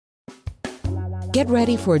Get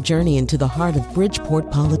ready for a journey into the heart of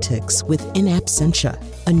Bridgeport politics with In Absentia,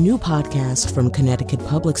 a new podcast from Connecticut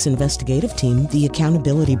Public's investigative team, The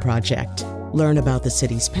Accountability Project. Learn about the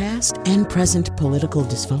city's past and present political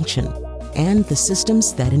dysfunction and the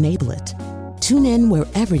systems that enable it. Tune in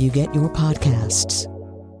wherever you get your podcasts.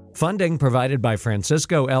 Funding provided by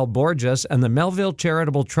Francisco L. Borges and the Melville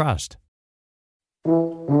Charitable Trust.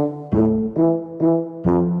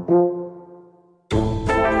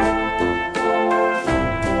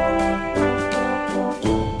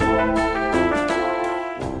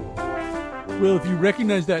 Well, if you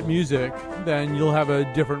recognize that music, then you'll have a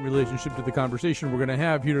different relationship to the conversation we're going to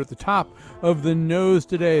have here at the top of The Nose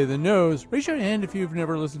today. The Nose, raise your hand if you've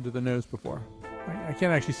never listened to The Nose before. I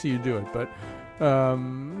can't actually see you do it, but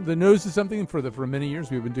The Nose is something for many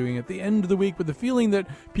years we've been doing at the end of the week with the feeling that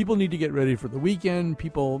people need to get ready for the weekend.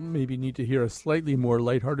 People maybe need to hear a slightly more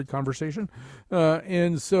lighthearted conversation.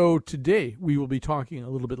 And so today we will be talking a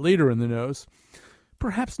little bit later in The Nose,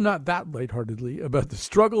 perhaps not that lightheartedly, about the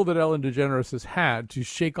struggle that Ellen DeGeneres has had to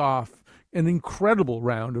shake off an incredible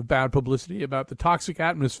round of bad publicity about the toxic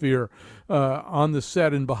atmosphere on the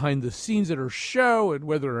set and behind the scenes at her show, and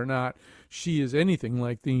whether or not she is anything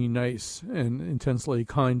like the nice and intensely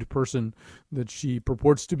kind person that she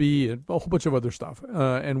purports to be, and a whole bunch of other stuff,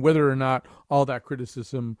 and whether or not all that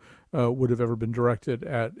criticism would have ever been directed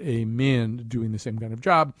at a man doing the same kind of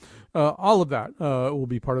job. All of that will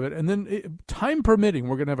be part of it. And then, time permitting,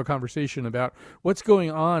 we're going to have a conversation about what's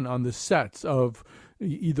going on the sets of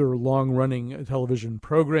either long-running television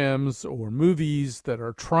programs or movies that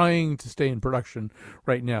are trying to stay in production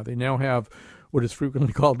right now. They now have what is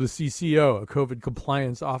frequently called a CCO, a COVID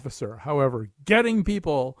compliance officer. However, getting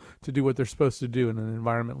people to do what they're supposed to do in an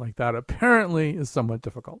environment like that apparently is somewhat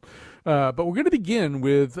difficult. But we're going to begin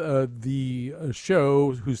with the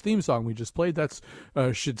show whose theme song we just played. That's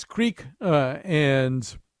Schitt's Creek,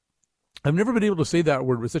 and I've never been able to say that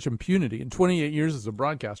word with such impunity in 28 years as a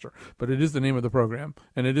broadcaster, but it is the name of the program,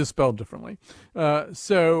 and it is spelled differently. It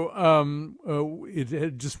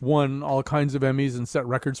had just won all kinds of Emmys and set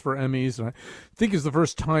records for Emmys, and I think it's the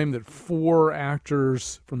first time that 4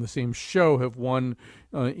 actors from the same show have won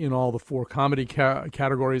in all the 4 comedy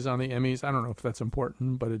categories on the Emmys. I don't know if that's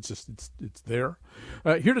important, but it's there.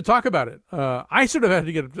 Here to talk about it, I sort of had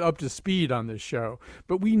to get up to speed on this show,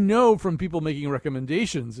 but we know from people making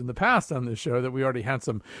recommendations in the past on this show that we already had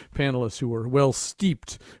some panelists who were well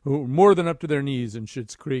steeped, who were more than up to their knees in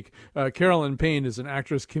Schitt's Creek. Carolyn Payne is an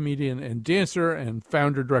actress, comedian, and dancer, and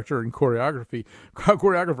founder, director, and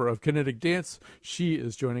choreographer of Kinetic Dance. She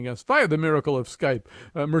is joining us via the miracle of Skype.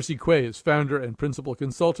 Mercy Quay is founder and principal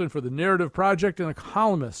consultant for the Narrative Project and a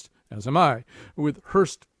columnist, as am I, with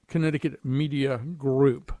Hearst Connecticut Media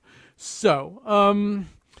Group. So,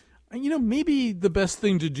 maybe the best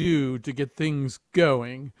thing to do to get things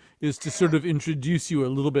going is to sort of introduce you a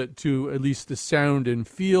little bit to at least the sound and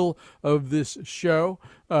feel of this show.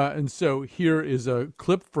 And so here is a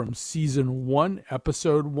clip from season 1,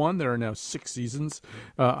 episode 1. There are now 6 seasons,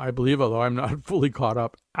 I believe, although I'm not fully caught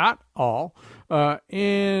up at all.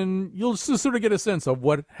 And you'll sort of get a sense of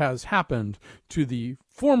what has happened to the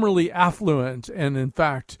formerly affluent and, in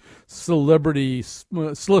fact, celebrity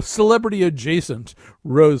adjacent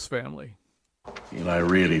Rose family. Eli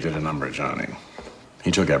really did a number, Johnny. He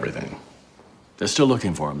took everything. They're still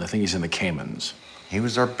looking for him. They think he's in the Caymans. He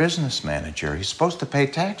was our business manager. He's supposed to pay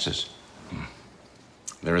taxes.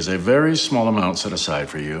 There is a very small amount set aside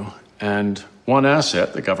for you, and one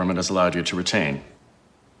asset the government has allowed you to retain.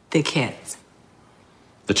 The kids.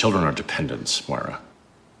 The children are dependents, Moira.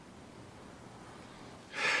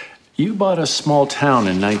 You bought a small town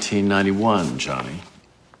in 1991, Johnny.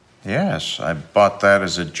 Yes, I bought that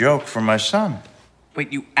as a joke for my son.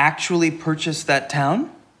 Wait, you actually purchased that town?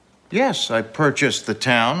 Yes, I purchased the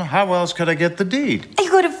town. How else could I get the deed? You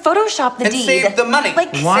could have photoshopped the And deed. saved the money.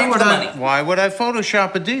 Why would I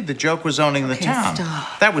Photoshop a deed? The joke was owning the town.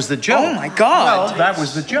 Stop. That was the joke. Oh my God. Well, that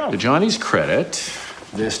was the joke. To Johnny's credit,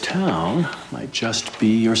 this town might just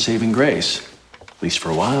be your saving grace. At least for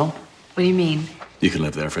a while. What do you mean? You can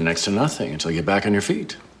live there for next to nothing until you get back on your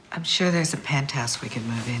feet. I'm sure there's a penthouse we could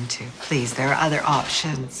move into. Please, there are other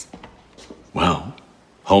options. Well,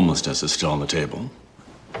 homelessness is still on the table.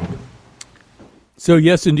 So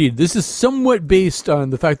yes, indeed, this is somewhat based on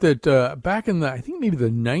the fact that back in I think maybe the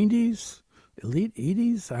 90s, late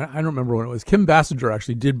 80s. I don't remember when it was. Kim Basinger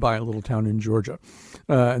actually did buy a little town in Georgia.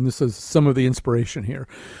 And this is some of the inspiration here.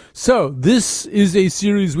 So this is a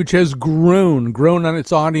series which has grown on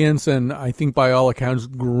its audience, and I think by all accounts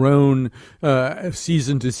grown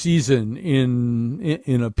season to season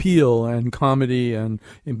in appeal and comedy, and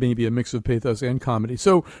maybe a mix of pathos and comedy.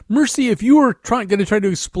 So Mercy, if you were going to try to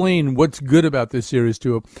explain what's good about this series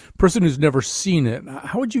to a person who's never seen it,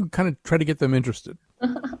 how would you kind of try to get them interested?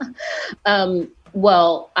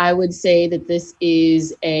 Well, I would say that this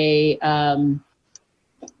is a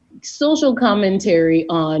social commentary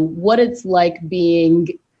on what it's like being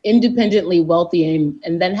independently wealthy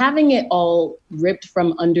and then having it all ripped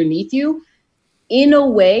from underneath you in a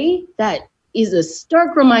way that is a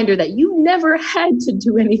stark reminder that you never had to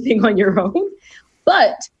do anything on your own.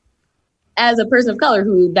 But as a person of color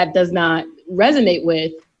who that does not resonate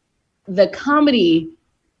with, the comedy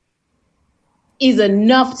is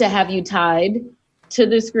enough to have you tied to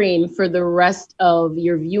the screen for the rest of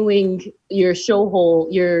your viewing, your show hole,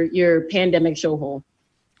 your pandemic show hole.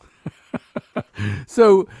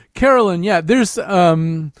 So, Carolyn, yeah, there's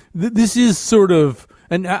this is sort of,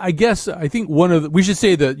 and I think we should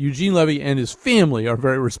say that Eugene Levy and his family are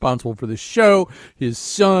very responsible for this show. His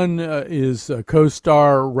son is a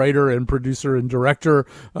co-star, writer, and producer and director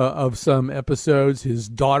of some episodes. His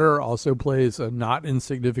daughter also plays a not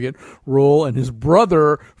insignificant role, and his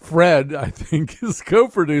brother Fred, I think, is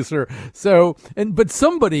co-producer. So, but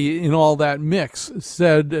somebody in all that mix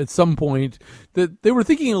said at some point that they were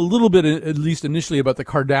thinking a little bit, at least initially, about the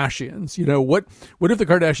Kardashians. You know, what if the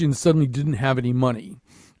Kardashians suddenly didn't have any money?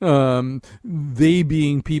 They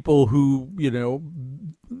being people who, you know,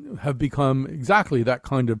 have become exactly that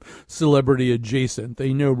kind of celebrity adjacent.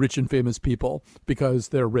 They know rich and famous people because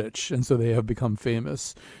they're rich, and so they have become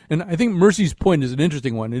famous. And I think Mercy's point is an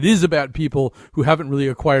interesting one. It is about people who haven't really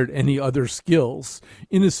acquired any other skills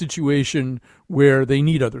in a situation where they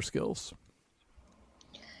need other skills.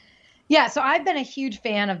 Yeah, so I've been a huge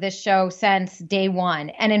fan of this show since day one.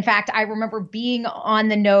 And in fact, I remember being on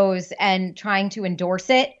the nose and trying to endorse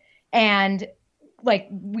it. And like,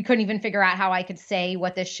 we couldn't even figure out how I could say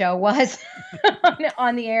what this show was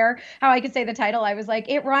on the air, how I could say the title. I was like,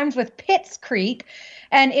 it rhymes with Pitts Creek.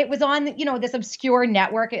 And it was on, you know, this obscure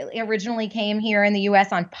network. It originally came here in the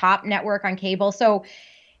US on Pop Network on cable. So,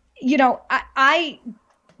 you know, I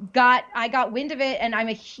got wind of it, and I'm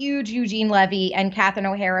a huge Eugene Levy and Catherine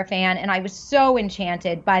O'Hara fan, and I was so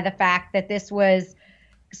enchanted by the fact that this was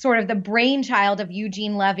sort of the brainchild of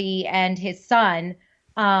Eugene Levy and his son,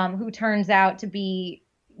 who turns out to be,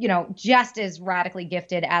 you know, just as radically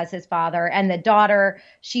gifted as his father. And the daughter,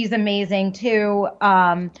 she's amazing too.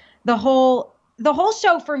 The whole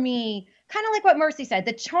show for me, kind of like what Mercy said,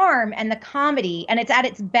 the charm and the comedy, and it's at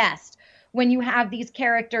its best when you have these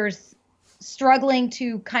characters struggling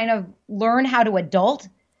to kind of learn how to adult,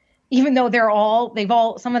 even though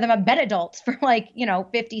some of them have been adults for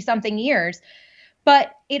 50 something years.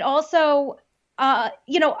 But it also, a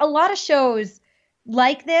lot of shows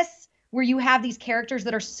like this where you have these characters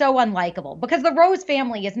that are so unlikable, because the Rose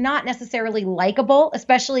family is not necessarily likable,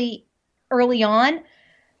 especially early on,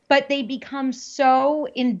 but they become so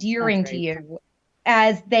endearing to you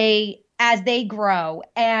as they grow.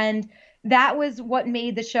 And that was what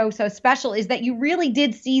made the show so special, is that you really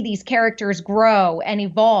did see these characters grow and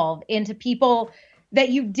evolve into people that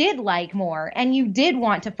you did like more, and you did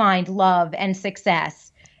want to find love and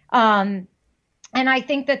success. And I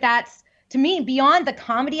think that that's, to me, beyond the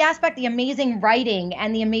comedy aspect, the amazing writing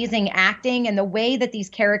and the amazing acting and the way that these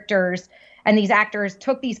characters and these actors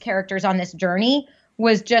took these characters on this journey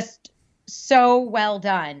was just so well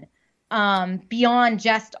done. Beyond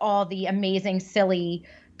just all the amazing, silly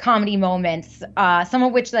comedy moments, some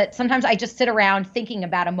of which that sometimes I just sit around thinking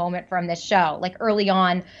about a moment from this show. Like early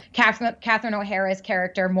on, Catherine O'Hara's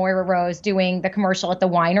character, Moira Rose, doing the commercial at the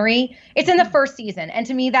winery. It's in the first season. And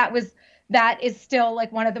to me, that is still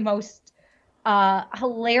like one of the most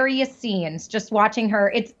hilarious scenes, just watching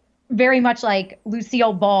her. It's very much like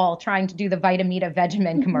Lucille Ball trying to do the Vitamita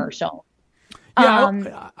Vegemin commercial.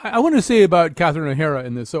 Yeah, I want to say about Catherine O'Hara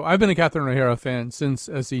in this. So I've been a Catherine O'Hara fan since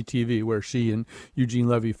SCTV, where she and Eugene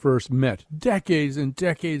Levy first met decades and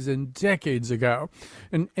decades and decades ago.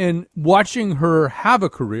 And watching her have a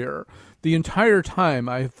career the entire time,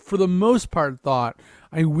 I, for the most part, thought,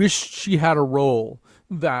 I wish she had a role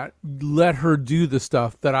that let her do the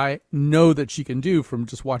stuff that I know that she can do from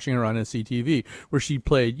just watching her on SCTV, where she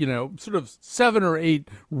played, sort of 7 or 8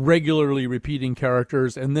 regularly repeating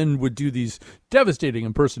characters, and then would do these devastating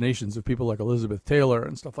impersonations of people like Elizabeth Taylor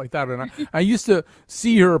and stuff like that. And I used to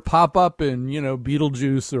see her pop up in,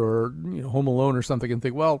 Beetlejuice or Home Alone or something and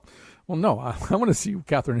think, well, Well, no, I want to see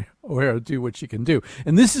Catherine O'Hara do what she can do.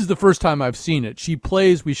 And this is the first time I've seen it. She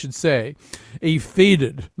plays, we should say, a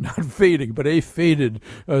faded, not fading, but a faded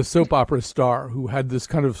soap opera star who had this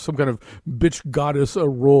some kind of bitch goddess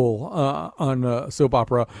role on soap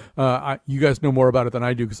opera. You guys know more about it than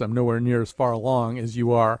I do because I'm nowhere near as far along as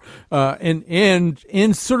you are.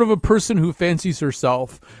 And sort of a person who fancies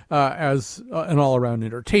herself as an all-around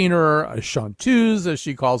entertainer, a chanteuse, as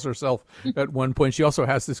she calls herself at one point. She also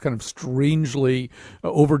has this kind of strangely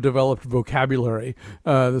overdeveloped vocabulary,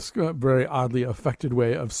 this very oddly affected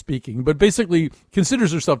way of speaking, but basically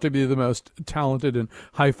considers herself to be the most talented and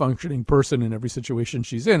high-functioning person in every situation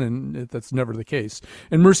she's in, and that's never the case.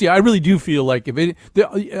 And Mercy, I really do feel like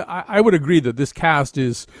I would agree that this cast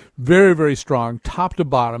is very, very strong, top to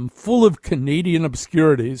bottom, full of Canadian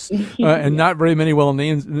obscurities, and not very many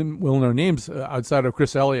well-known names outside of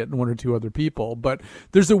Chris Elliott and one or two other people. But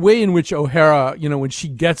there's a way in which O'Hara, when she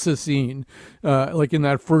gets a scene, like in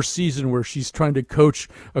that first season where she's trying to coach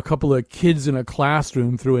a couple of kids in a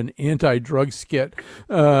classroom through an anti-drug skit,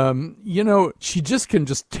 she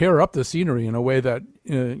just tear up the scenery in a way that,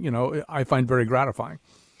 I find very gratifying.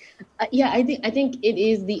 I think it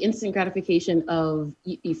is the instant gratification of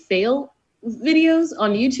you fail videos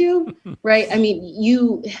on YouTube, right? I mean,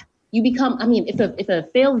 you become, if a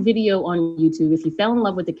failed video on YouTube, if you fell in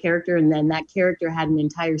love with the character and then that character had an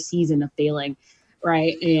entire season of failing,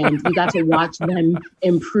 right? And you got to watch them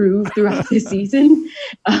improve throughout the season.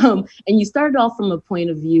 And you started off from a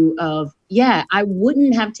point of view of, I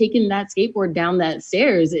wouldn't have taken that skateboard down that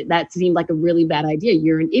stairs. That seemed like a really bad idea.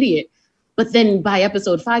 You're an idiot. But then by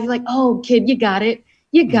episode 5, you're like, oh, kid, you got it.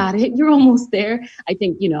 You got it. You're almost there. I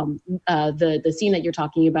think, the scene that you're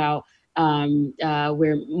talking about,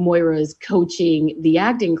 where Moira's coaching the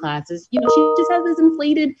acting classes, she just has this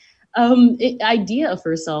inflated idea of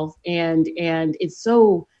herself, and it's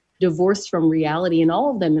so divorced from reality, and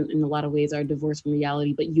all of them in a lot of ways are divorced from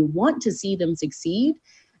reality, but you want to see them succeed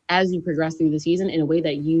as you progress through the season in a way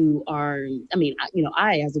that you are,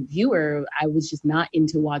 I, as a viewer, I was just not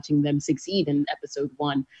into watching them succeed in episode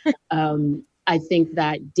 1. I think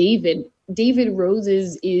that David Rose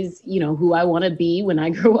is who I want to be when I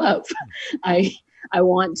grow up. I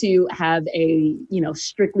want to have a,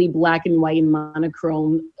 strictly black and white and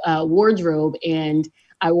monochrome wardrobe. And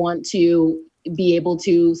I want to be able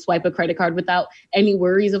to swipe a credit card without any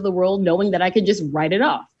worries of the world, knowing that I could just write it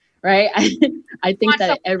off. Right. I think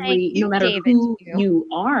that no matter who you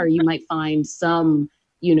are, you might find some,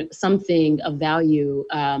 something of value,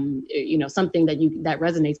 something that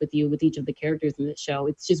resonates with you with each of the characters in the show.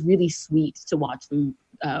 It's just really sweet to watch them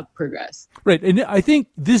progress. Right. And I think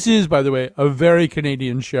this is, by the way, a very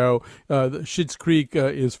Canadian show. Schitt's Creek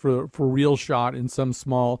is for real shot in some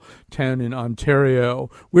small town in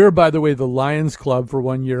Ontario, where, by the way, the Lions Club for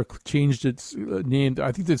 1 year changed its name.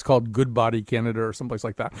 I think it's called Good Body Canada or someplace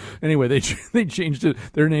like that. Anyway, they changed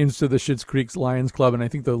their names to the Schitt's Creek's Lions Club, and I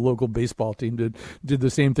think the local baseball team did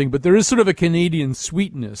the same thing. But there is sort of a Canadian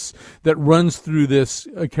sweetness that runs through this,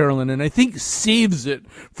 Carolyn, and I think saves it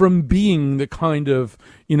from being the kind of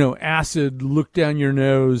acid, look down your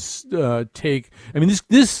nose take. I mean,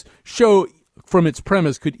 this show, from its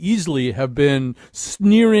premise, could easily have been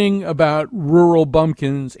sneering about rural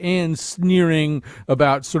bumpkins and sneering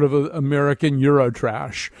about sort of American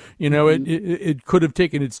Eurotrash. It could have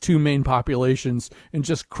taken its two main populations and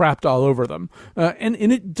just crapped all over them. And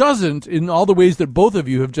it doesn't, in all the ways that both of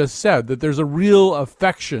you have just said, that there's a real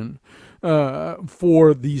affection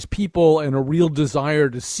for these people and a real desire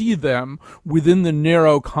to see them within the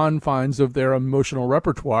narrow confines of their emotional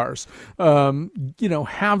repertoires.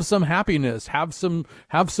 Have some happiness, have some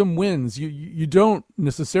wins. You don't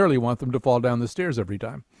necessarily want them to fall down the stairs every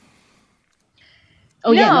time.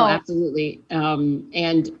 Oh, yeah, no, absolutely.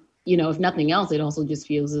 And, if nothing else, it also just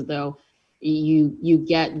feels as though you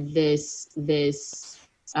get this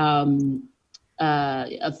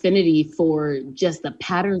affinity for just the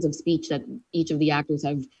patterns of speech that each of the actors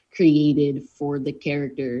have created for the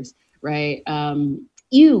characters, right?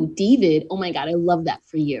 You, David, oh my God, I love that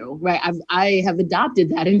for you, right? I have adopted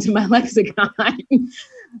that into my lexicon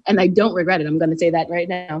and I don't regret it. I'm going to say that right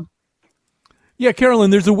now. Yeah, Carolyn,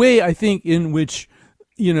 there's a way, I think, in which,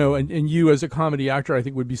 and you as a comedy actor, I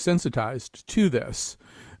think, would be sensitized to this.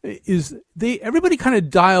 is everybody kind of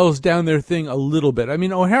dials down their thing a little bit. I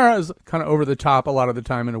mean, O'Hara is kind of over the top a lot of the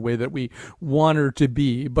time in a way that we want her to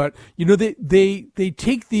be, but they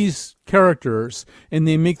take these characters and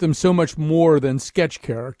they make them so much more than sketch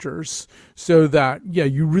characters, so that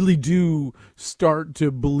you really do start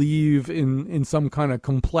to believe in some kind of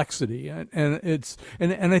complexity, and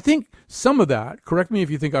I think some of that, correct me if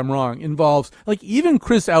you think I'm wrong, involves like even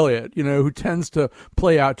Chris Elliott, who tends to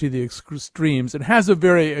play out to the extremes and has a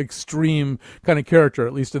very extreme kind of character,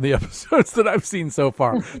 at least in the episodes that I've seen so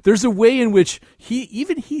far. There's a way in which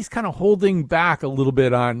he's kind of holding back a little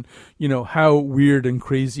bit on how weird and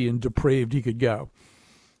crazy and depraved he could go.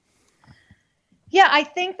 Yeah, I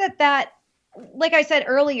think that like I said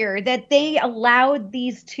earlier, that they allowed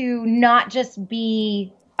these to not just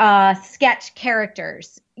be sketch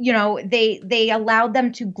characters. They allowed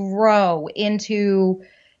them to grow into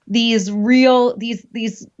these real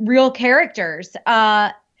characters,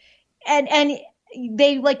 and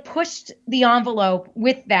they like pushed the envelope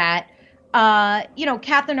with that.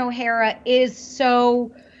 Catherine O'Hara is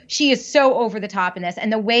so over the top in this,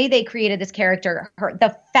 and the way they created this character,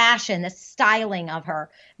 the fashion, the styling of her,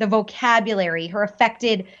 the vocabulary, her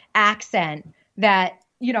affected accent that,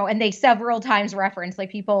 and they several times reference, like,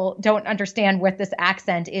 people don't understand what this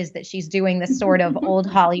accent is that she's doing, this sort of old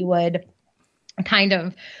Hollywood kind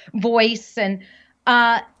of voice. And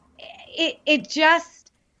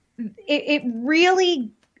it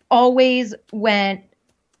really always went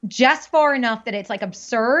just far enough that it's like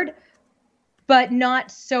absurd, but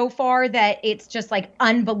not so far that it's just like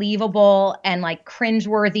unbelievable and like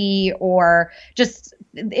cringeworthy, or just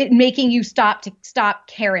it making you stop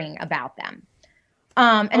caring about them.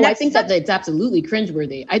 I think that it's absolutely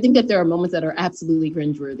cringeworthy. I think that there are moments that are absolutely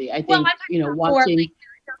cringeworthy. I think, watching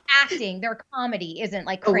their acting, their comedy isn't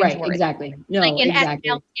like cringeworthy. Right, exactly. No, like an exactly.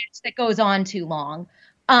 SNL sketch that goes on too long.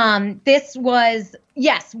 This was,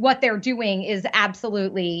 yes, what they're doing is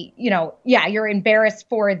absolutely, you're embarrassed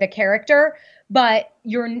for the character, but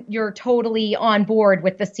you're totally on board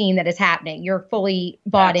with the scene that is happening. You're fully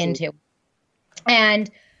bought into. And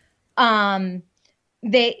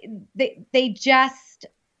they just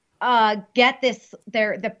get this,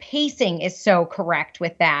 the pacing is so correct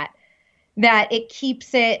with that it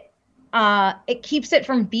keeps it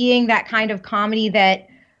from being that kind of comedy that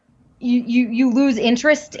you lose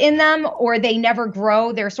interest in them, or they never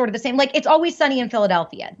grow. They're sort of the same. Like It's Always Sunny in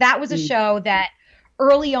Philadelphia. That was a show that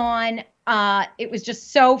early on, it was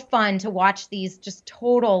just so fun to watch these just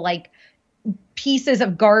total like pieces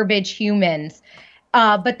of garbage humans.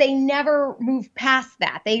 But they never moved past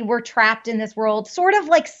that. They were trapped in this world, sort of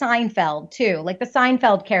like Seinfeld too. Like the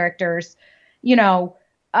Seinfeld characters,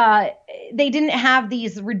 they didn't have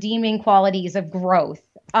these redeeming qualities of growth.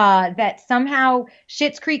 That somehow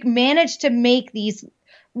Schitt's Creek managed to make these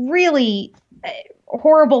really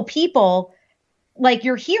horrible people like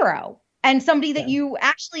your hero, and somebody that you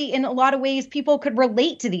actually, in a lot of ways, people could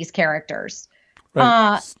relate to these characters.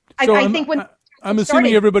 Right. I think when I'm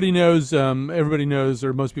assuming everybody knows,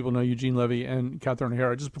 or most people know Eugene Levy and Catherine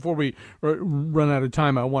O'Hara. Just before we run out of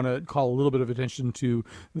time, I want to call a little bit of attention to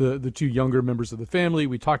the two younger members of the family.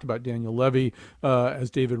 We talked about Daniel Levy as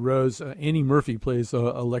David Rose. Annie Murphy plays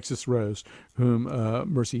Alexis Rose, whom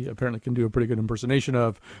Mercy apparently can do a pretty good impersonation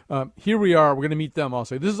of. Here we are. We're going to meet them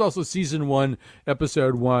also. This is also season 1,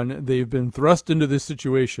 episode 1. They've been thrust into this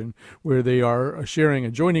situation where they are sharing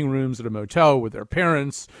adjoining rooms at a motel with their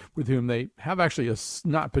parents, with whom they have actually a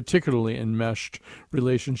not particularly enmeshed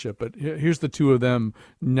relationship. But here's the two of them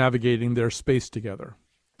navigating their space together.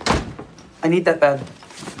 I need that bed.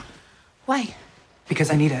 Why? Because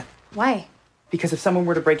I need it. Why? Because if someone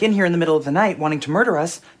were to break in here in the middle of the night wanting to murder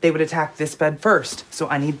us, they would attack this bed first. So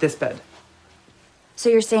I need this bed. So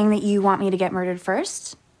you're saying that you want me to get murdered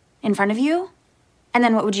first? In front of you? And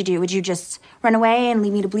then what would you do? Would you just run away and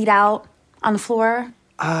leave me to bleed out on the floor?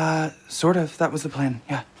 Sort of. That was the plan,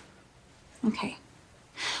 yeah. Okay.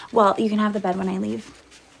 Well, you can have the bed when I leave.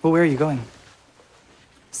 Well, where are you going?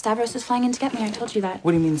 Stavros is flying in to get me. I told you that.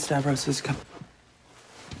 What do you mean Stavros is coming?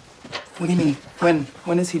 What do you mean?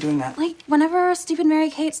 When is he doing that? Like, whenever stupid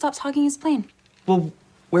Mary-Kate stops hogging his plane. Well,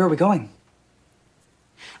 where are we going?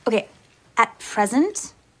 Okay, at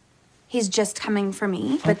present, he's just coming for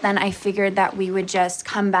me. But then I figured that we would just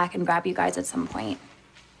come back and grab you guys at some point.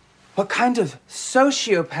 What kind of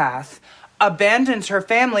sociopath abandons her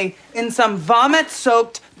family in some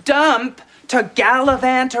vomit-soaked dump to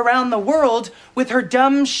gallivant around the world with her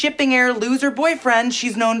dumb shipping air loser boyfriend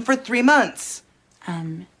she's known for 3 months?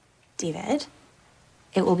 David,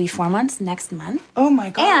 it will be 4 months next month. Oh my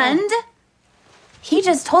God. And He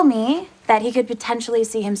just told me that he could potentially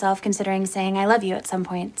see himself considering saying I love you at some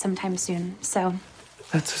point, sometime soon. So.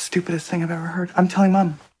 That's the stupidest thing I've ever heard. I'm telling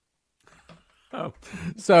Mom. Oh,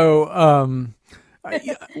 so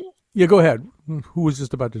yeah, go ahead. Who was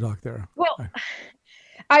just about to talk there? Well,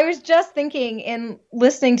 I was just thinking in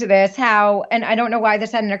listening to this how, and I don't know why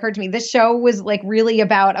this hadn't occurred to me, this show was like really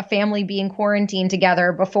about a family being quarantined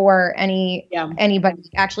together before anybody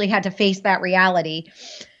actually had to face that reality.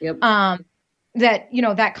 Yep. That,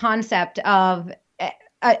 that concept of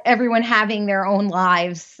everyone having their own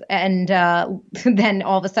lives and then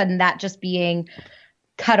all of a sudden that just being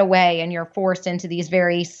cut away and you're forced into these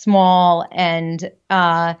very small and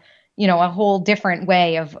a whole different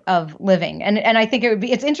way of living. And I think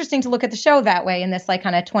it's interesting to look at the show that way in this like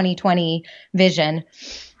kind of 2020 vision.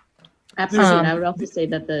 Absolutely. And I would also say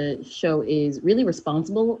that the show is really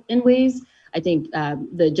responsible in ways. I think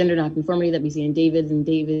the gender nonconformity that we see in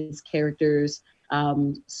David's character's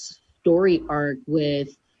story arc with,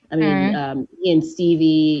 he and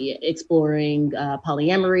Stevie exploring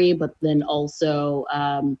polyamory, but then also,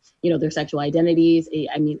 their sexual identities.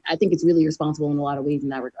 I think it's really responsible in a lot of ways in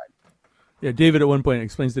that regard. Yeah, David at one point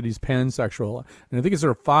explains that he's pansexual, and I think it's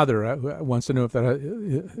her father who wants to know if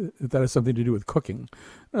that has something to do with cooking.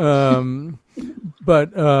 But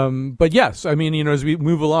yes, as we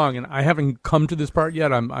move along, and I haven't come to this part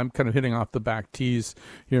yet. I'm kind of hitting off the back tees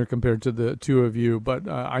here compared to the two of you, but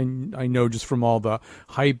I know just from all the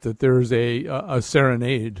hype that there's a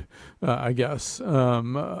serenade, I guess,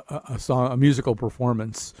 a song, a musical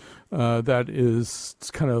performance. That is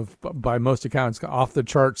kind of, by most accounts, off the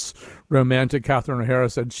charts romantic. Catherine O'Hara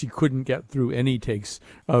said she couldn't get through any takes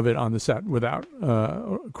of it on the set without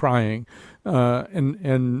crying.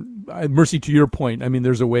 And Mercy, to your point,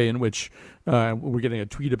 there's a way in which we're getting a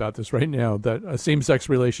tweet about this right now, that a same-sex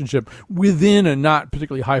relationship within a not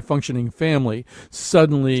particularly high-functioning family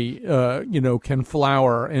suddenly, can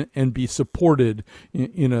flower and be supported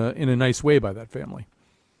in a nice way by that family.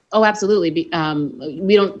 Oh, absolutely.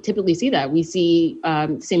 We don't typically see that. We see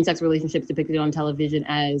same-sex relationships depicted on television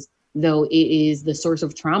as though it is the source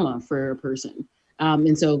of trauma for a person.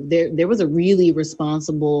 And so there was a really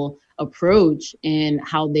responsible approach in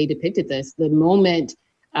how they depicted this. The moment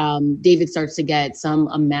David starts to get some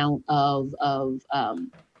amount of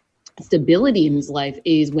stability in his life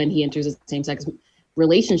is when he enters a same-sex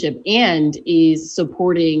relationship and is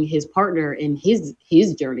supporting his partner in his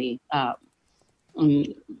journey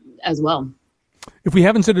as well. If we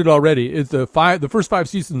haven't said it already, it's the first 5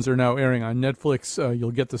 seasons are now airing on Netflix.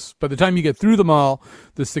 You'll get this by the time you get through them all.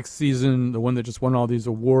 The 6th season, the one that just won all these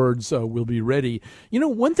awards, will be ready.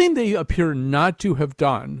 One thing they appear not to have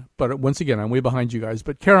done, but once again, I'm way behind you guys.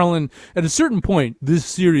 But Carolyn, at a certain point, this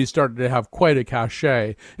series started to have quite a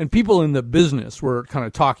cachet, and people in the business were kind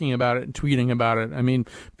of talking about it and tweeting about it.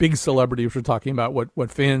 Big celebrities were talking about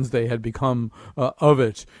what fans they had become of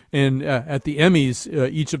it. And at the Emmys,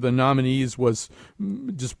 each of the nominees was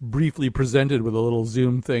just briefly presented with a little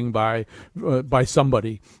Zoom thing by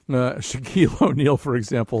somebody. Shaquille O'Neal, for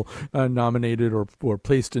example, nominated or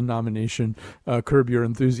placed in nomination, Curb Your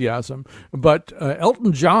Enthusiasm. But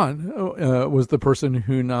Elton John was the person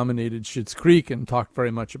who nominated Schitt's Creek and talked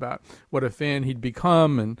very much about what a fan he'd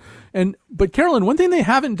become. But Carolyn, one thing they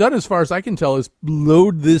haven't done, as far as I can tell, is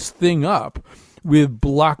load this thing up with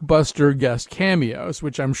blockbuster guest cameos,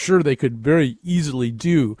 which I'm sure they could very easily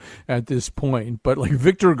do at this point. But like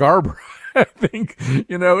Victor Garber, I think,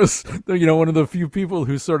 is one of the few people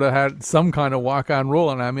who sort of had some kind of walk-on role.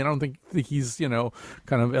 And I don't think he's,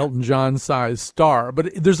 kind of Elton John size star. But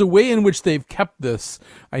there's a way in which they've kept this,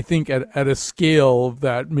 I think, at a scale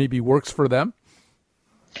that maybe works for them.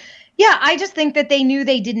 Yeah, I just think that they knew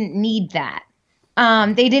they didn't need that.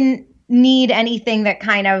 They didn't need anything that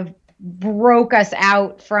kind of broke us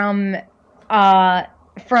out from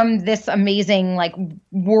this amazing like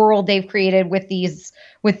world they've created with these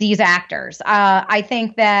actors. I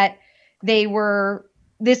think that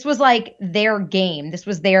this was like their game. This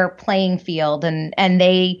was their playing field, and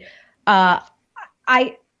they I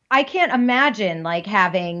can't imagine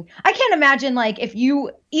if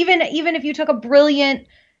you even if you took a brilliant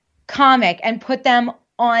comic and put them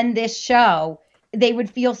on this show, they would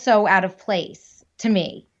feel so out of place to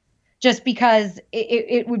me. Just because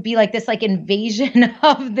it would be like this like invasion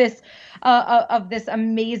of this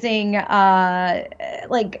amazing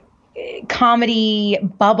like comedy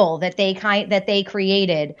bubble that they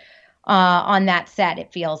created on that set.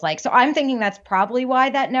 It feels like. So I'm thinking that's probably why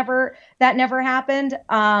that never happened.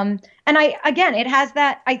 And it has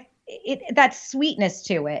that sweetness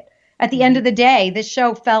to it. At the end of the day, this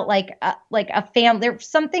show felt like a family.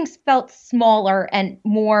 Some things felt smaller and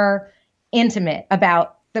more intimate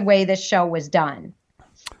about the way this show was done.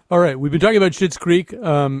 All right, we've been talking about Schitt's Creek.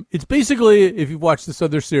 It's basically, if you've watched this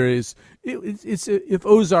other series, it's if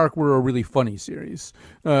Ozark were a really funny series.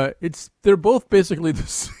 They're both basically the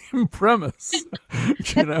same premise.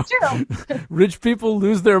 That's true. Rich people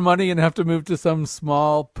lose their money and have to move to some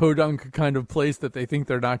small podunk kind of place that they think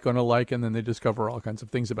they're not going to like, and then they discover all kinds of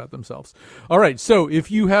things about themselves. All right, so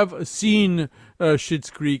if you have seen Schitt's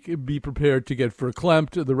Creek, be prepared to get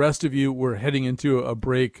verklempt. The rest of you, we're heading into a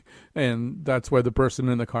break, and that's why the person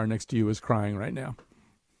in the car next to you is crying right now.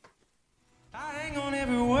 I hang on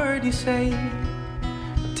every word you say,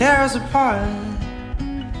 tear us apart.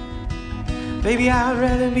 Baby, I'd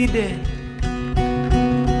rather be dead.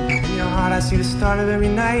 In your heart, I see the start of every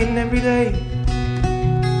night and every day.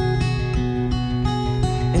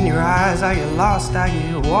 In your eyes, I get lost, I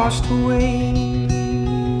get washed away.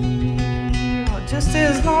 Just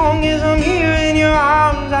as long as I'm here in your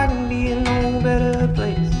arms, I can be in no better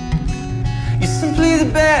place. You're simply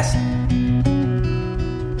the best,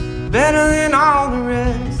 better than all the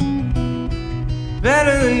rest,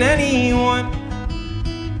 better than anyone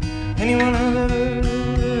I've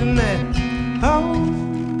ever met. Oh,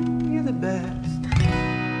 you're the best.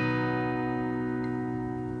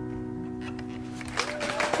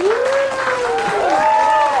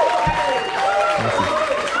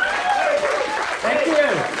 Thank you.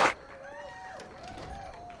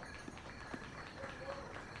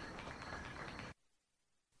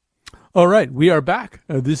 All right, we are back.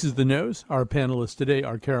 This is The Nose. Our panelists today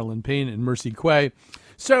are Carolyn Payne and Mercy Quay.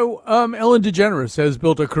 So Ellen DeGeneres has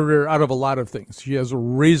built a career out of a lot of things. She has a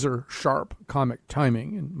razor-sharp comic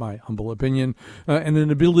timing, in my humble opinion, and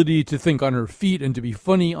an ability to think on her feet and to be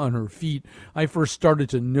funny on her feet. I first started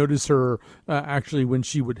to notice her actually when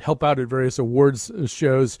she would help out at various awards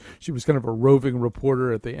shows. She was kind of a roving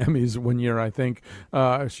reporter at the Emmys one year, I think.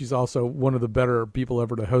 She's also one of the better people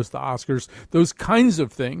ever to host the Oscars. Those kinds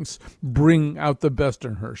of things bring out the best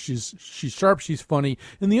in her. She's sharp, she's funny.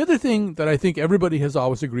 And the other thing that I think everybody has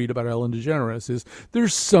always agreed about Ellen DeGeneres is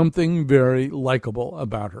there's something very likable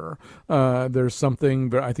about her. There's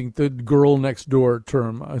something, I think the girl next door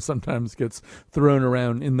term sometimes gets thrown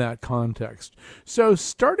around in that context. So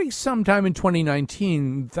starting sometime in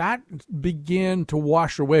 2019, that began to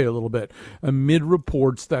wash away a little bit amid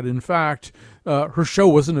reports that, in fact, her show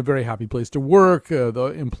wasn't a very happy place to work.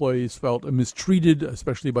 The employees felt mistreated,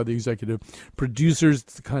 especially by the executive producers.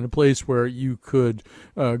 It's the kind of place where you could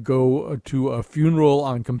go to a funeral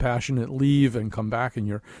on compassionate leave and come back and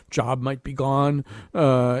your job might be gone.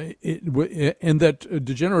 And that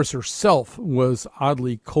DeGeneres herself was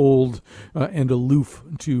oddly cold and aloof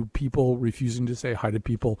to people, refusing to say hi to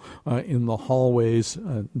people in the hallways.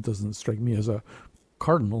 It doesn't strike me as a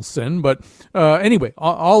cardinal sin, but anyway,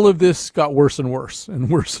 all of this got worse and worse and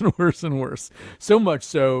worse and worse and worse. So much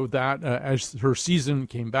so that as her season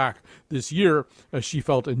came back this year, she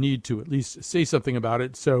felt a need to at least say something about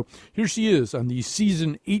it. So here she is on the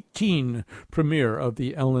season 18 premiere of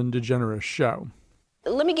the Ellen DeGeneres Show.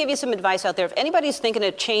 Let me give you some advice out there. If anybody's thinking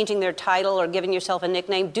of changing their title or giving yourself a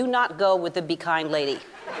nickname, do not go with the Be Kind Lady.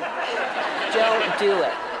 Don't do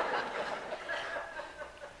it.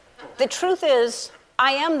 The truth is,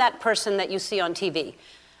 I am that person that you see on TV.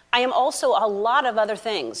 I am also a lot of other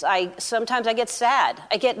things. Sometimes I get sad,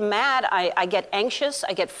 I get mad, I get anxious,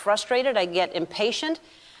 I get frustrated, I get impatient,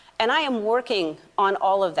 and I am working on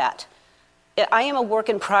all of that. I am a work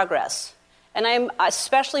in progress, and I am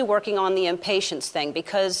especially working on the impatience thing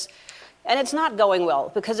and it's not going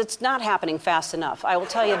well because it's not happening fast enough. I will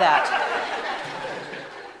tell you that.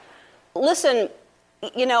 Listen,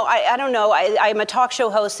 you know, I don't know, I'm a talk show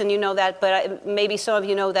host and you know that, but maybe some of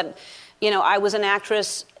you know that, you know, I was an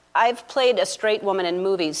actress. I've played a straight woman in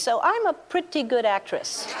movies, so I'm a pretty good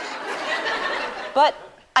actress. But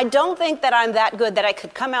I don't think that I'm that good that I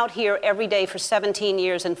could come out here every day for 17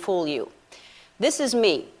 years and fool you. This is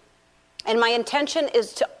me. And my intention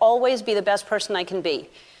is to always be the best person I can be.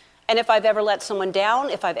 And if I've ever let someone down,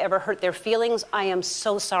 if I've ever hurt their feelings, I am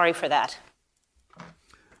so sorry for that.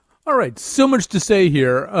 All right, so much to say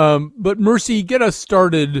here. But Mercy, get us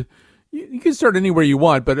started. You can start anywhere you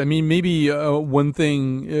want, but I mean, maybe one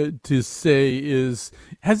thing to say is,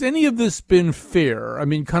 has any of this been fair? I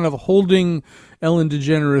mean, kind of holding Ellen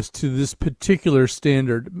DeGeneres to this particular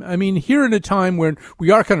standard. I mean, here in a time when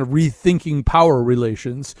we are kind of rethinking power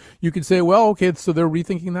relations, you could say, well, okay, so they're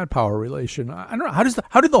rethinking that power relation. I don't know.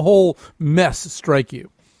 How did the whole mess strike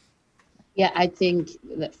you? Yeah, I think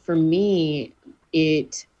that for me,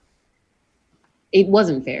 it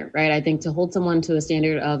wasn't fair, right? I think to hold someone to a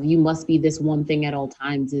standard of you must be this one thing at all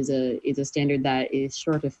times is a standard that is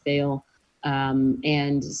sure to fail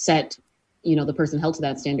and set the person held to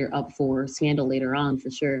that standard up for scandal later on, for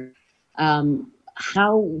sure.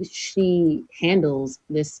 How she handles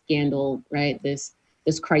this scandal, right? This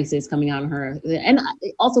crisis coming on her. And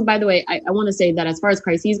also, by the way, I want to say that as far as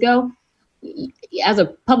crises go, as a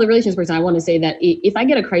public relations person, I want to say that if I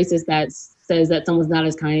get a crisis that says that someone's not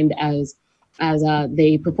as kind as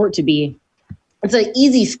they purport to be, it's an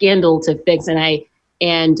easy scandal to fix.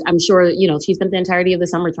 And I'm sure, she spent the entirety of the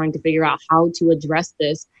summer trying to figure out how to address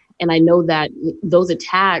this. And I know that those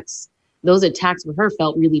attacks for her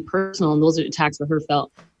felt really personal, and those attacks for her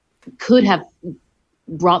felt could have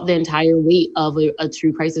brought the entire weight of a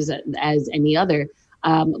true crisis as any other.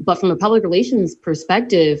 But from a public relations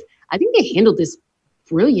perspective, I think they handled this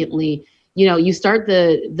brilliantly. You start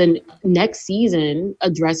the next season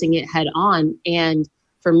addressing it head on. And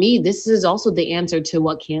for me, this is also the answer to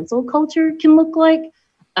what cancel culture can look like.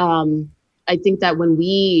 I think that when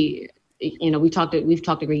we've talked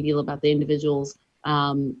a great deal about the individuals,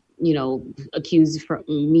 accused from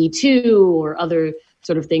Me Too or other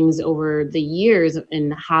sort of things over the years,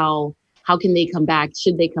 and how can they come back?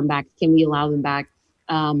 Should they come back? Can we allow them back?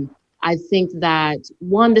 I think that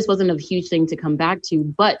one, this wasn't a huge thing to come back to,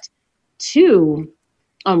 but two,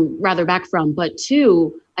 back from, but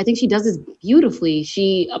two, I think she does this beautifully.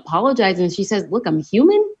 She apologizes and she says, look, I'm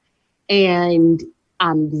human and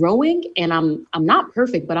I'm growing and I'm not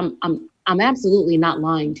perfect, but I'm absolutely not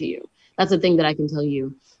lying to you. That's the thing that I can tell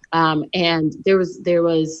you. And there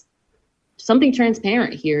was something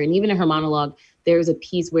transparent here. And even in her monologue, there's a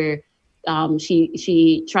piece where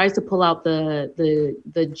she tries to pull out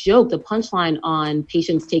the joke, the punchline on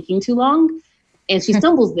patients taking too long, and she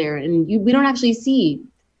stumbles there. And we don't actually see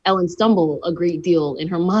Ellen stumble a great deal in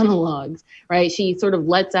her monologues, right? She sort of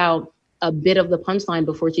lets out a bit of the punchline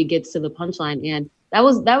before she gets to the punchline, and that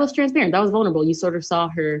was transparent. That was vulnerable. You sort of saw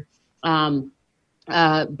her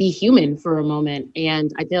be human for a moment,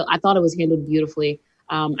 and I thought it was handled beautifully.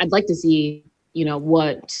 I'd like to see,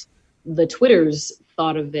 what the Twitters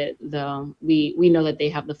thought of it, though. We know that they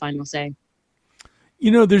have the final say.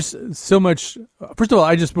 There's so much. First of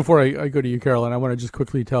all, before I go to you, Carolyn, I want to just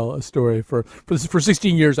quickly tell a story. For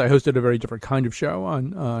 16 years, I hosted a very different kind of show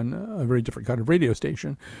on a very different kind of radio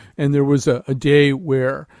station, and there was a day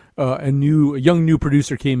where a young new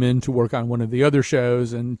producer came in to work on one of the other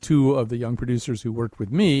shows, and two of the young producers who worked with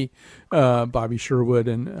me, Bobby Sherwood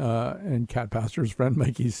and Kat Pastor's friend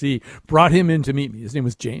Mikey C, brought him in to meet me. His name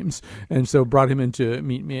was James, and so brought him in to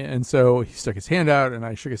meet me, and so he stuck his hand out, and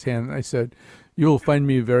I shook his hand, and I said, "You'll find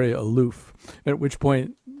me very aloof." At which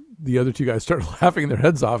point, the other two guys started laughing their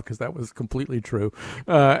heads off because that was completely true.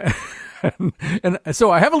 And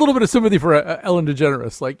so I have a little bit of sympathy for Ellen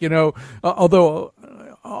DeGeneres. Although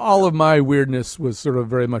all of my weirdness was sort of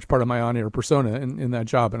very much part of my on-air persona in that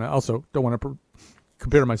job, and I also don't want to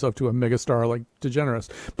compare myself to a megastar like DeGeneres.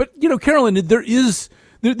 But Carolyn,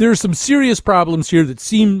 there are some serious problems here that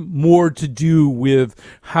seem more to do with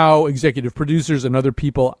how executive producers and other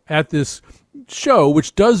people at this show,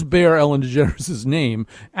 which does bear Ellen DeGeneres' name,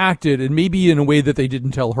 acted, and maybe in a way that they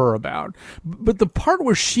didn't tell her about. But the part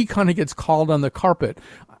where she kind of gets called on the carpet,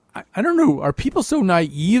 I don't know, are people so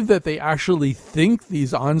naive that they actually think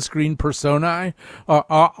these on-screen personae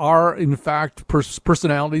are in fact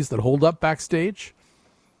personalities that hold up backstage?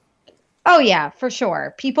 Oh, yeah, for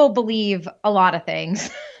sure. People believe a lot of things.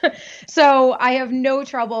 So I have no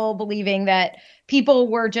trouble believing that people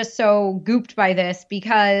were just so gooped by this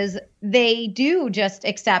because they do just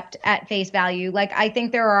accept at face value. I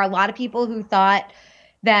think there are a lot of people who thought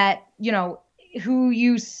that, who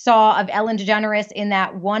you saw of Ellen DeGeneres in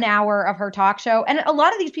that 1 hour of her talk show. And a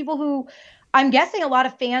lot of these people who, I'm guessing a lot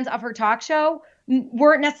of fans of her talk show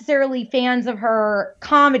weren't necessarily fans of her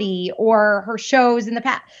comedy or her shows in the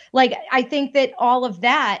past. I think that all of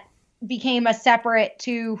that became a separate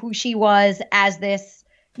to who she was as this,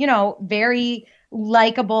 very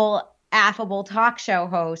likable, affable talk show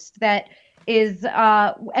host that is,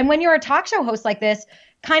 and when you're a talk show host like this,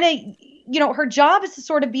 kind of, her job is to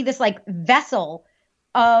sort of be this vessel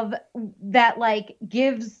of that,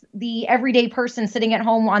 gives the everyday person sitting at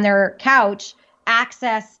home on their couch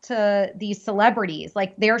access to these celebrities.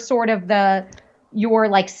 They're sort of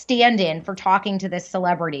your stand-in for talking to this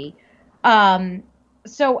celebrity.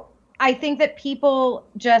 So I think that people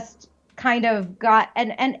just kind of got,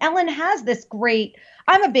 and Ellen has this great,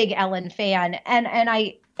 I'm a big Ellen fan, and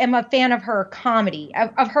I am a fan of her comedy,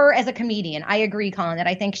 of her as a comedian. I agree, Colin, that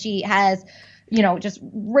I think she has, just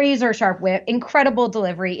razor sharp wit, incredible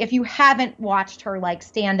delivery. If you haven't watched her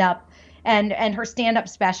stand up and her stand-up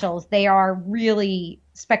specials, they are really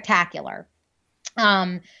spectacular.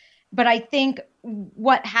 But I think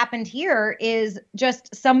what happened here is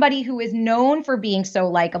just somebody who is known for being so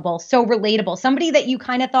likable, so relatable, somebody that you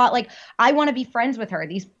kind of thought like, I want to be friends with her.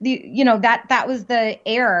 That was the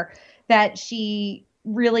air that she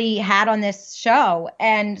really had on this show.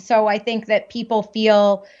 And so I think that people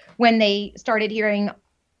feel when they started hearing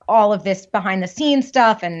all of this behind the scenes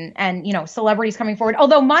stuff and celebrities coming forward.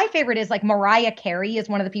 Although my favorite is like Mariah Carey is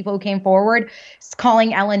one of the people who came forward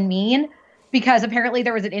calling Ellen mean, because apparently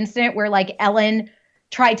there was an incident where like Ellen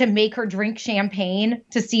tried to make her drink champagne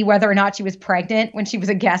to see whether or not she was pregnant when she was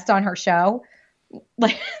a guest on her show.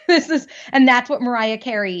 Like and that's what Mariah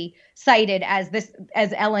Carey cited as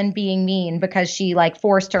Ellen being mean, because she like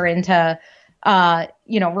forced her into,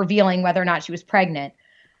 revealing whether or not she was pregnant.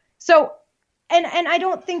 So, and I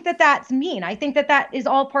don't think that that's mean. I think that that is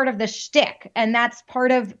all part of the shtick, and that's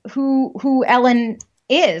part of who Ellen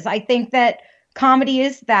is. I think that comedy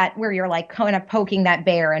is that where you're like kind of poking that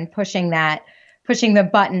bear and pushing the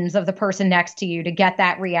buttons of the person next to you to get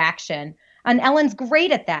that reaction. And Ellen's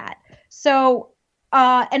great at that. So,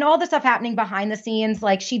 and all the stuff happening behind the scenes,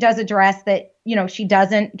 like she does address that, she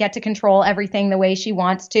doesn't get to control everything the way she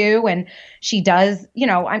wants to. And she does,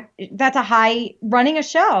 that's a high running a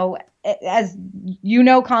show, as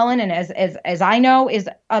Colin, and as I know, is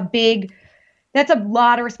that's a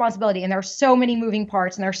lot of responsibility. And there are so many moving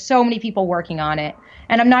parts and there are so many people working on it.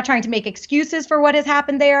 And I'm not trying to make excuses for what has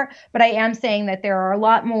happened there, but I am saying that there are a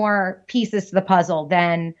lot more pieces to the puzzle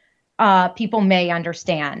than people may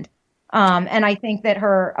understand. And I think that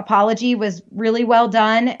her apology was really well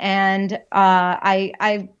done. And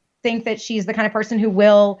I think that she's the kind of person who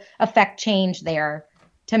will affect change there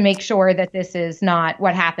to make sure that this is not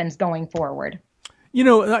what happens going forward.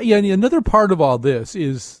 Another part of all this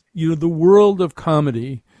is, the world of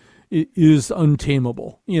comedy is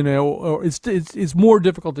untamable, or it's more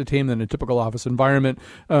difficult to tame than a typical office environment.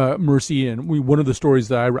 Mercy, and one of the stories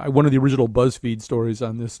that one of the original BuzzFeed stories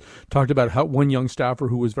on this talked about how one young staffer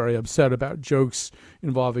who was very upset about jokes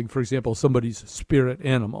involving, for example, somebody's spirit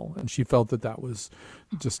animal, and she felt that was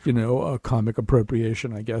just, a comic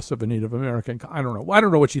appropriation, I guess, of a Native American. I don't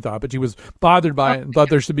know what she thought, but she was bothered by it and thought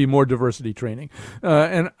there should be more diversity training.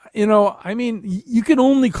 You can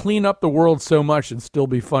only clean up the world so much and still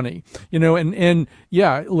be funny, and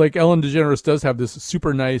yeah, like Ellen DeGeneres does have this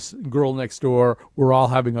super nice girl next door, we're all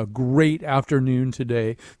having a great afternoon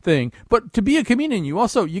today thing. But to be a comedian, you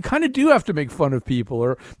kind of do have to make fun of people,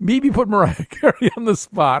 or maybe put Mariah Carey on the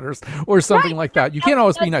spot or something like that. You can't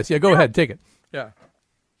always be nice. Yeah, go ahead, take it. Yeah.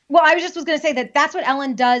 Well, I was going to say that that's what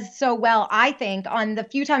Ellen does so well, I think, on the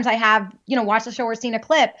few times I have, watched the show or seen a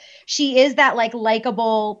clip. She is that like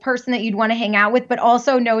likable person that you'd want to hang out with, but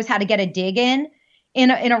also knows how to get a dig in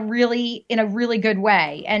a really good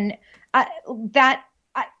way. And I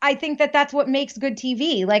think that that's what makes good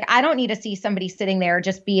TV. Like, I don't need to see somebody sitting there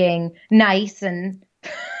just being nice, and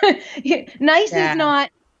nice is not,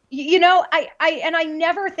 I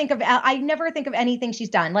never think of anything she's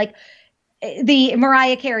done. Like, the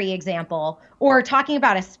Mariah Carey example, or talking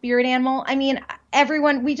about a spirit animal. I mean,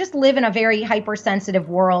 we just live in a very hypersensitive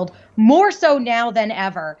world, more so now than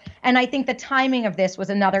ever. And I think the timing of this was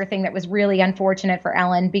another thing that was really unfortunate for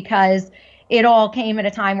Ellen, because it all came at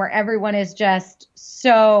a time where everyone is just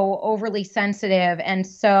so overly sensitive and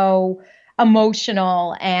so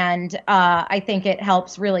emotional. And I think it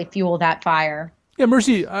helps really fuel that fire. Yeah,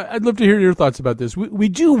 Mercy, I'd love to hear your thoughts about this. We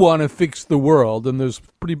do want to fix the world, and there's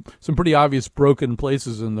some pretty obvious broken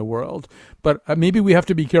places in the world. But maybe we have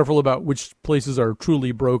to be careful about which places are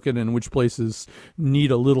truly broken and which places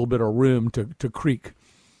need a little bit of room to creak.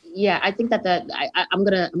 Yeah, I think I'm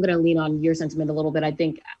gonna lean on your sentiment a little bit. I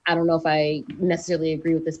don't know if I necessarily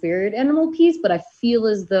agree with the spirit animal piece, but I feel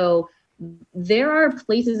as though there are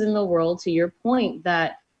places in the world, to your point,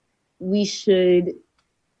 that we should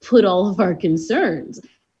put all of our concerns.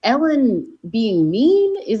 Ellen being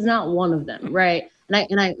mean is not one of them, right?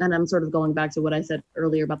 And I'm sort of going back to what I said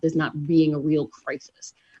earlier about this not being a real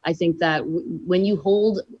crisis. I think that when you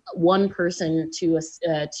hold one person to a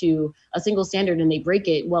single standard and they break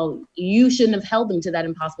it, well, you shouldn't have held them to that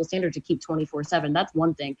impossible standard to keep 24/7. That's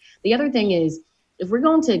one thing. The other thing is, if we're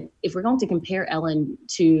going to compare Ellen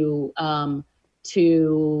to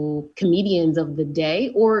comedians of the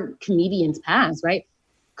day or comedians past, right?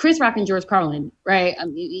 Chris Rock and George Carlin, right?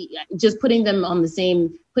 Just putting them in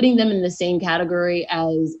the same category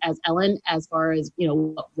as Ellen, as far as,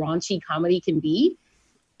 what raunchy comedy can be,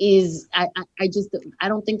 is I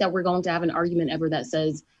don't think that we're going to have an argument ever that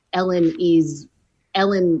says Ellen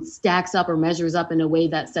stacks up or measures up in a way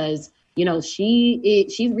that says,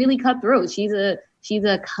 she's really cutthroat. She's a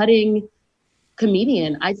cutting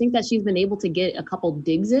comedian, I think that she's been able to get a couple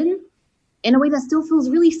digs in a way that still feels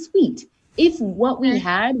really sweet. If what we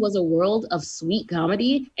had was a world of sweet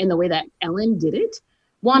comedy in the way that Ellen did it,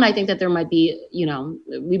 one, I think that there might be,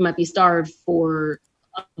 we might be starved for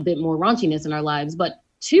a bit more raunchiness in our lives. But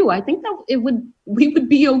two, I think that we would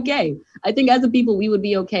be okay. I think as a people, we would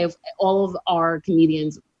be okay if all of our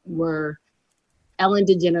comedians were Ellen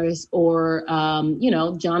DeGeneres or,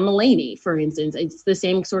 John Mulaney, for instance. It's the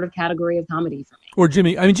same sort of category of comedy for me. Or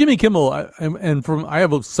Jimmy Kimmel, I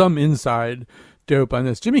have some inside dope on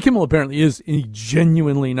this. Jimmy Kimmel apparently is a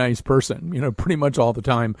genuinely nice person, pretty much all the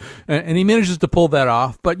time. And he manages to pull that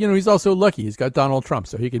off. But, he's also lucky. He's got Donald Trump,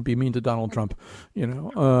 so he can be mean to Donald Trump, pretty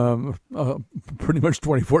much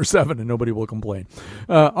 24/7 and nobody will complain.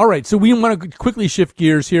 All right. So we want to quickly shift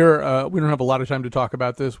gears here. We don't have a lot of time to talk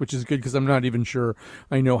about this, which is good because I'm not even sure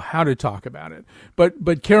I know how to talk about it.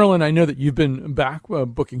 But Carolyn, I know that you've been back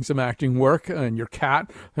booking some acting work, and your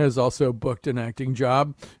cat has also booked an acting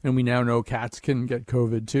job. And we now know cats can get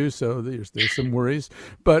COVID too, so there's some worries.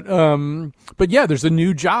 But yeah, there's a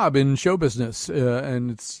new job in show business, and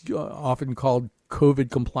it's often called COVID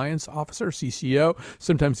compliance officer, CCO.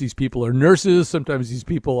 Sometimes these people are nurses. Sometimes these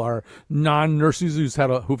people are non-nurses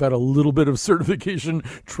who've had a little bit of certification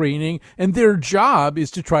training, and their job is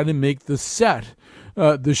to try to make the set.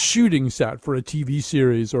 The shooting set for a TV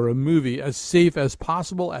series or a movie as safe as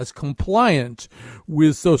possible, as compliant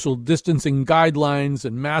with social distancing guidelines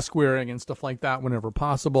and mask wearing and stuff like that whenever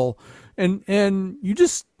possible. And you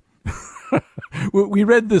just we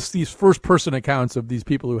read these first person accounts of these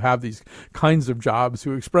people who have these kinds of jobs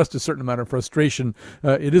who expressed a certain amount of frustration.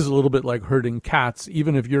 It is a little bit like herding cats,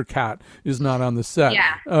 even if your cat is not on the set.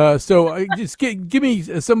 Yeah. So just give me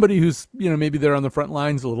somebody who's, maybe they're on the front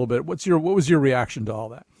lines a little bit. What was your reaction to all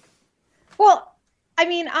that? Well, I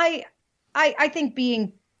mean, I think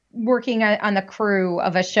working on the crew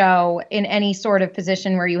of a show in any sort of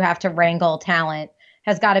position where you have to wrangle talent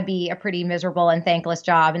has got to be a pretty miserable and thankless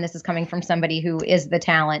job. And this is coming from somebody who is the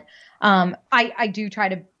talent. I do try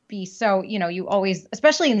to be so, you always,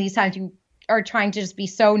 especially in these times, you are trying to just be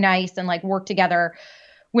so nice and like work together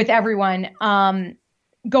with everyone.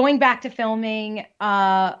 Going back to filming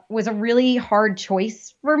was a really hard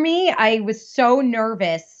choice for me. I was so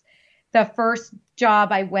nervous. The first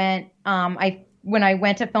job I went, when I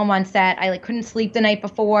went to film on set, I couldn't sleep the night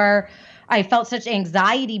before. I felt such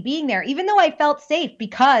anxiety being there, even though I felt safe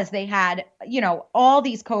because they had, all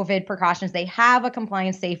these COVID precautions. They have a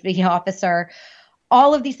compliance safety officer,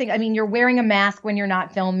 all of these things. I mean, you're wearing a mask when you're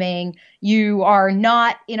not filming. You are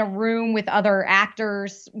not in a room with other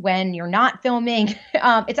actors when you're not filming.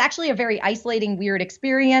 It's actually a very isolating, weird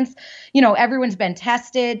experience. Everyone's been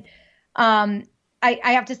tested. I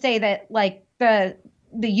have to say that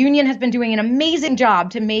the union has been doing an amazing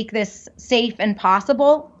job to make this safe and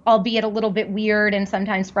possible, albeit a little bit weird and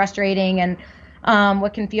sometimes frustrating and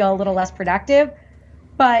what can feel a little less productive.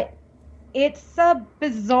 But it's a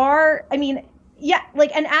bizarre, and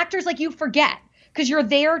actors you forget because you're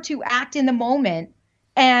there to act in the moment.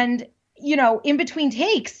 And, in between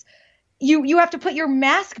takes, you have to put your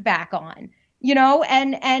mask back on,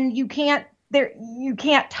 and you can't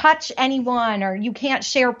touch anyone or you can't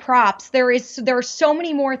share props. There are so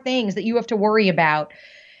many more things that you have to worry about.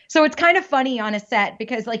 So it's kind of funny on a set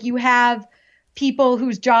because you have people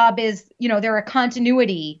whose job is, they're a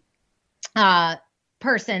continuity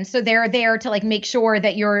person. So they're there to make sure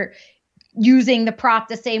that you're using the prop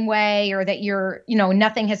the same way or that you're,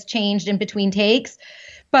 nothing has changed in between takes.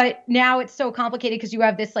 But now it's so complicated because you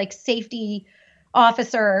have this safety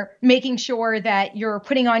officer making sure that you're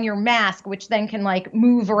putting on your mask, which then can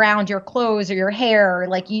move around your clothes or your hair,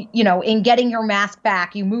 in getting your mask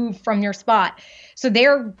back, you move from your spot. So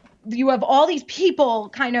you have all these people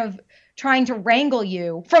kind of trying to wrangle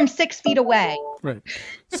you from 6 feet away. Right.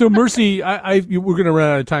 So Mercy, we're going to run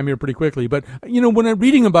out of time here pretty quickly, but when I'm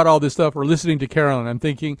reading about all this stuff or listening to Carolyn, I'm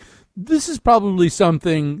thinking this is probably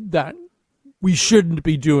something that we shouldn't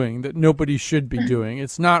be doing, that nobody should be doing.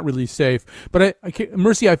 It's not really safe. But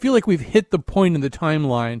Mercy, I feel like we've hit the point in the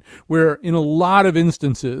timeline where in a lot of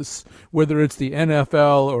instances, whether it's the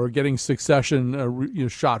NFL or getting Succession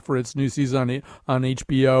shot for its new season on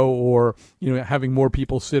HBO or, having more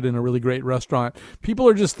people sit in a really great restaurant, people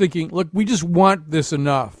are just thinking, look, we just want this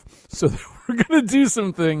enough. So we're going to do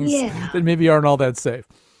some things that maybe aren't all that safe.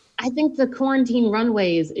 I think the quarantine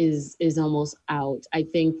runway is almost out. I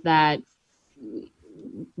think that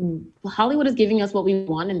Hollywood is giving us what we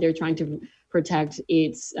want, and they're trying to protect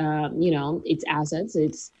its assets,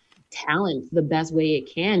 its talent the best way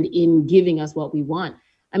it can in giving us what we want.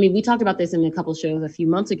 I mean, we talked about this in a couple shows a few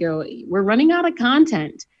months ago. We're running out of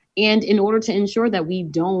content. And in order to ensure that we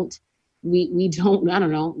don't, I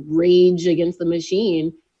don't know, rage against the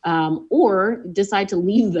machine, or decide to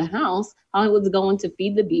leave the house, Hollywood's going to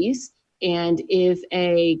feed the beast. And if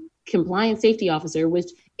a compliance safety officer,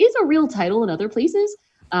 which is a real title in other places,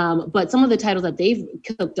 but some of the titles that they've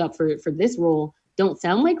cooked up for this role don't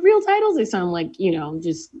sound like real titles. They sound like,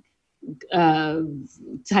 just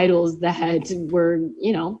titles that were,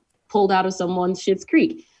 pulled out of someone's Schitt's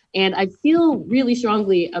Creek. And I feel really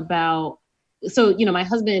strongly about, so, my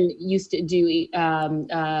husband used to do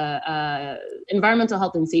environmental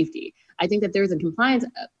health and safety. I think that there's a compliance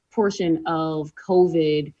portion of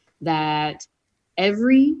COVID that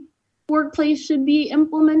every workplace should be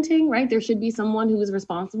implementing, right? There should be someone who is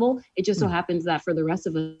responsible. It just so happens that for the rest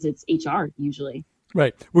of us, it's HR usually.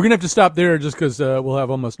 Right. We're going to have to stop there just because we'll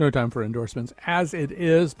have almost no time for endorsements as it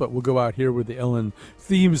is, but we'll go out here with the Ellen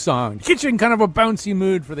theme song. Kitchen, kind of a bouncy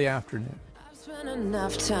mood for the afternoon. I've spent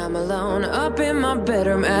enough time alone, up in my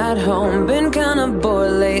bedroom at home, been kind of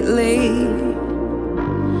bored lately.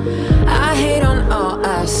 I hate on all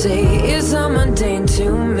I see, it's all mundane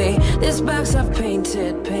to me. This box I've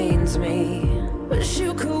painted pains me. Wish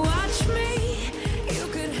you could watch me, you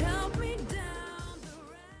could help me down the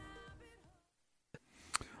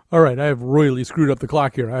All right, I have royally screwed up the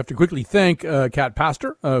clock here. I have to quickly thank Kat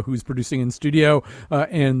Pastor, who's producing in studio,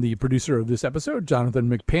 and the producer of this episode, Jonathan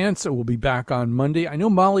McPants, will be back on Monday. I know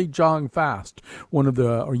Molly Jong Fast,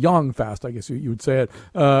 or Yong Fast, I guess you would say it,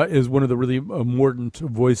 is one of the really mordant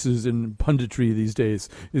voices in punditry these days,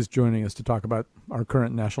 is joining us to talk about our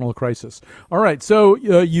current national crisis. All right, so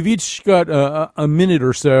you've each got a minute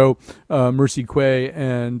or so, Mercy Quay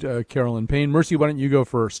and Carolyn Payne. Mercy, why don't you go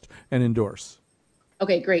first and endorse?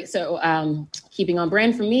 Okay, great. So keeping on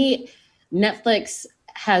brand for me, Netflix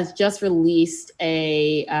has just released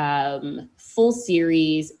a full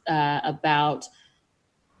series about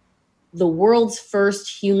the world's first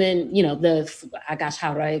human,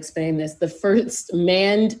 how do I explain this? The first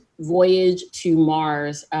manned voyage to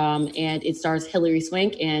Mars. And it stars Hilary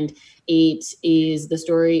Swank, and it is the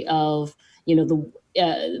story of,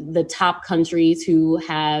 the top countries who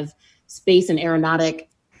have space and aeronautic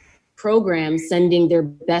programs sending their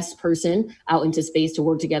best person out into space to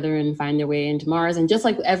work together and find their way into Mars. And just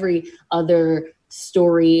like every other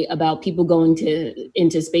story about people going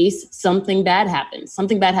into space, something bad happens.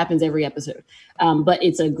 Something bad happens every episode. But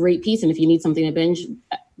it's a great piece. And if you need something to binge,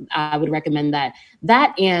 I would recommend that.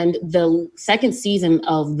 That and the second season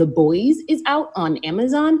of The Boys is out on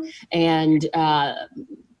Amazon. And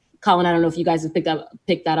Colin, I don't know if you guys have picked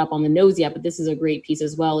that up on the nose yet, but this is a great piece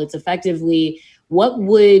as well. It's effectively, what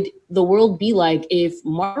would the world be like if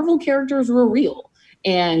Marvel characters were real?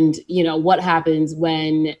 And, what happens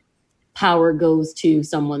when power goes to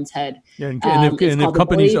someone's head. Yeah, and if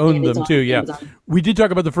companies own them too. Yeah. Amazon. We did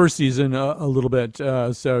talk about the first season a little bit.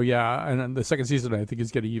 And the second season, I think,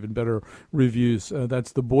 is getting even better reviews.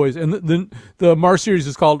 That's The Boys. And the Mars series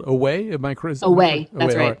is called Away. Am I correct? Away.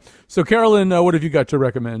 That's right. Right. So, Carolyn, what have you got to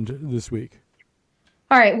recommend this week?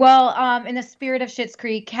 All right. Well, in the spirit of Schitt's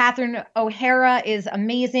Creek, Catherine O'Hara is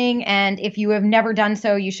amazing. And if you have never done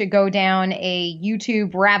so, you should go down a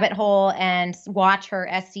YouTube rabbit hole and watch her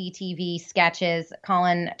SCTV sketches.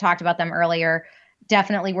 Colin talked about them earlier.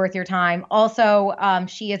 Definitely worth your time. Also,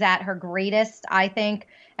 she is at her greatest, I think,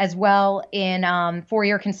 as well in For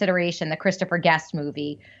Your Consideration, the Christopher Guest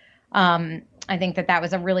movie. I think that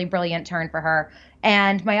was a really brilliant turn for her.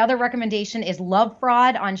 And my other recommendation is Love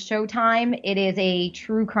Fraud on Showtime. It is a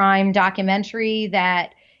true crime documentary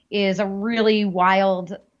that is a really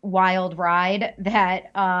wild ride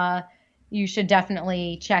that you should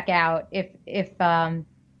definitely check out if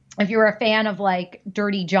you're a fan of like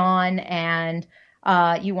Dirty John and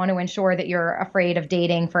you want to ensure that you're afraid of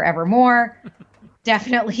dating forevermore.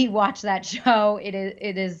 Definitely watch that show.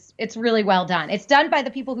 It's really well done. It's done by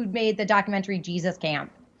the people who made the documentary Jesus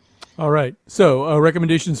Camp. All right. So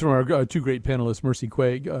recommendations from our two great panelists, Mercy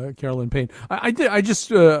Quay, Carolyn Payne. I just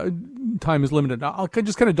time is limited. I'll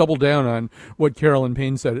just kind of double down on what Carolyn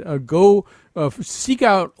Payne said. Go seek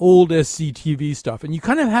out old SCTV stuff, and you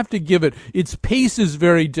kind of have to give it. Its pace is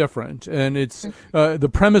very different, and it's the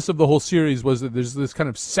premise of the whole series was that there's this kind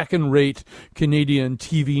of second-rate Canadian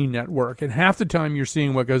TV network, and half the time you're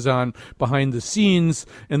seeing what goes on behind the scenes,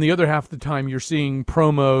 and the other half of the time you're seeing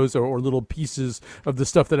promos or little pieces of the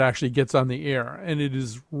stuff that actually gets on the air, and it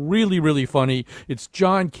is really, really funny. It's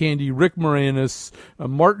John Candy, Rick Moranis,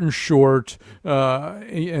 Martin Short,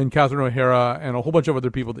 and Catherine O'Hara, and a whole bunch of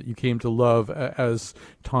other people that you came to love as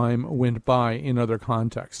time went by in other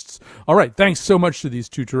contexts. All right. Thanks so much to these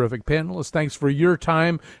two terrific panelists. Thanks for your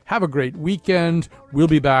time. Have a great weekend. We'll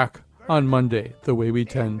be back on Monday, the way we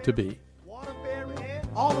tend to be.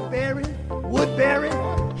 Alderberry, Woodbury,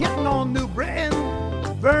 hitting on New Britain,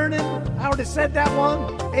 Vernon, I already said that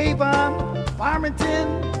one, Avon,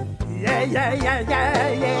 Farmington, yeah.